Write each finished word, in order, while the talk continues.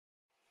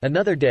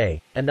Another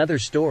day, another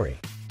story.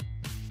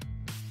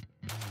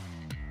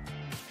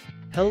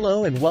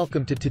 Hello and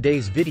welcome to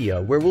today's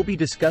video where we'll be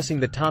discussing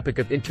the topic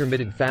of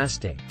intermittent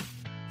fasting.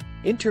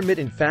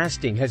 Intermittent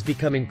fasting has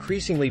become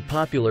increasingly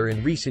popular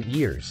in recent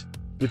years,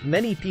 with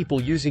many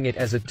people using it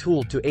as a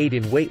tool to aid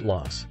in weight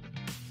loss,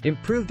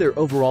 improve their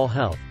overall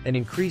health, and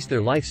increase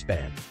their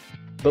lifespan.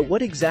 But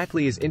what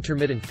exactly is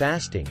intermittent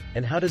fasting,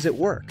 and how does it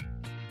work?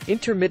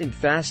 Intermittent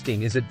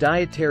fasting is a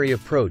dietary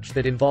approach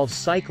that involves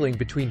cycling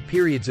between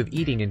periods of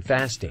eating and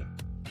fasting.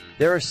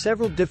 There are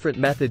several different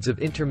methods of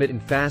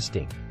intermittent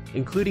fasting,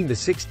 including the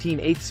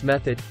 16/8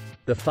 method,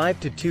 the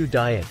 5-2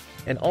 diet,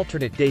 and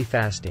alternate day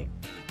fasting.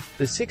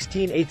 The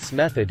 16/8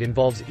 method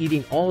involves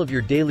eating all of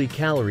your daily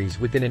calories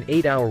within an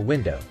 8-hour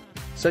window,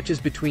 such as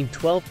between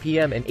 12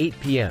 p.m. and 8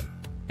 p.m.,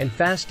 and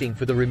fasting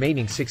for the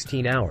remaining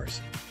 16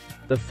 hours.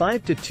 The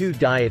 5-2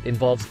 diet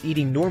involves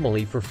eating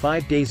normally for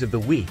 5 days of the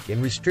week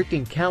and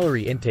restricting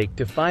calorie intake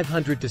to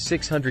 500 to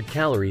 600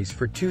 calories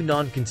for 2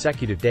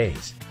 non-consecutive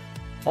days.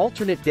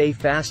 Alternate day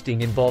fasting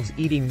involves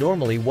eating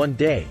normally one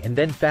day and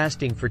then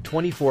fasting for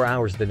 24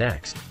 hours the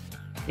next.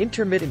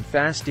 Intermittent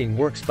fasting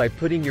works by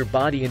putting your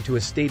body into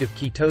a state of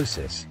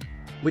ketosis,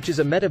 which is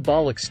a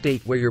metabolic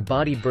state where your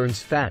body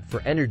burns fat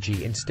for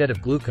energy instead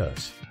of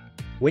glucose.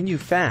 When you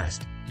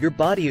fast, your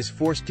body is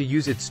forced to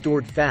use its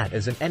stored fat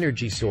as an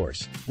energy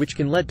source, which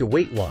can lead to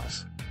weight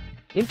loss.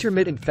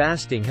 Intermittent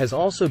fasting has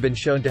also been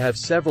shown to have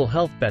several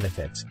health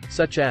benefits,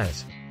 such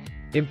as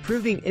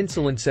improving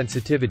insulin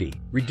sensitivity,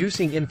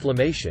 reducing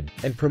inflammation,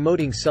 and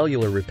promoting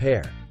cellular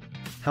repair.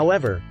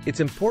 However,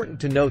 it's important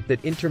to note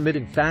that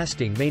intermittent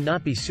fasting may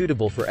not be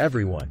suitable for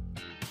everyone,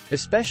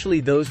 especially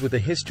those with a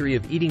history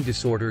of eating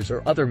disorders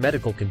or other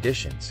medical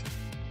conditions.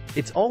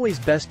 It's always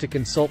best to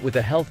consult with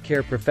a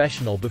healthcare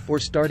professional before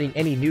starting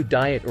any new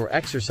diet or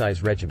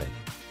exercise regimen.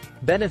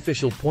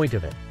 Beneficial point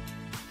of it: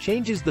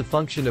 changes the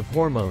function of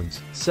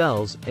hormones,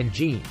 cells, and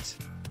genes.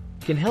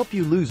 Can help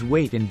you lose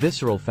weight and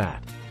visceral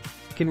fat.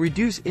 Can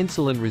reduce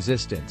insulin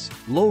resistance,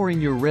 lowering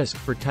your risk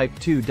for type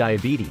 2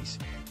 diabetes.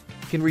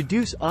 Can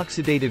reduce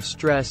oxidative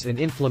stress and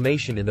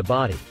inflammation in the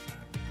body.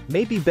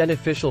 May be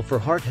beneficial for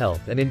heart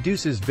health and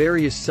induces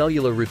various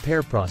cellular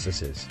repair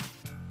processes.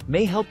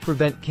 May help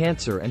prevent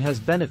cancer and has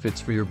benefits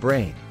for your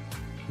brain.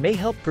 May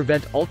help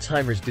prevent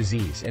Alzheimer's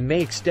disease and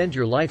may extend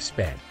your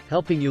lifespan,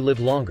 helping you live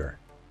longer.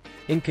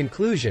 In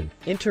conclusion,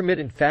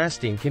 intermittent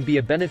fasting can be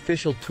a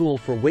beneficial tool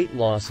for weight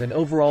loss and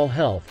overall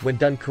health when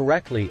done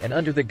correctly and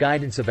under the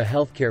guidance of a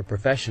healthcare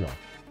professional.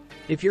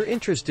 If you're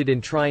interested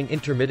in trying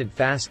intermittent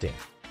fasting,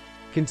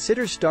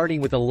 consider starting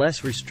with a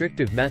less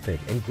restrictive method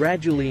and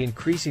gradually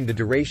increasing the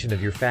duration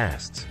of your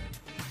fasts.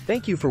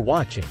 Thank you for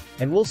watching,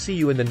 and we'll see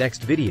you in the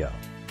next video.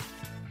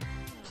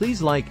 Please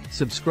like,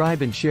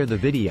 subscribe and share the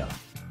video.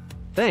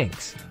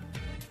 Thanks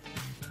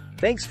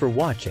for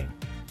watching.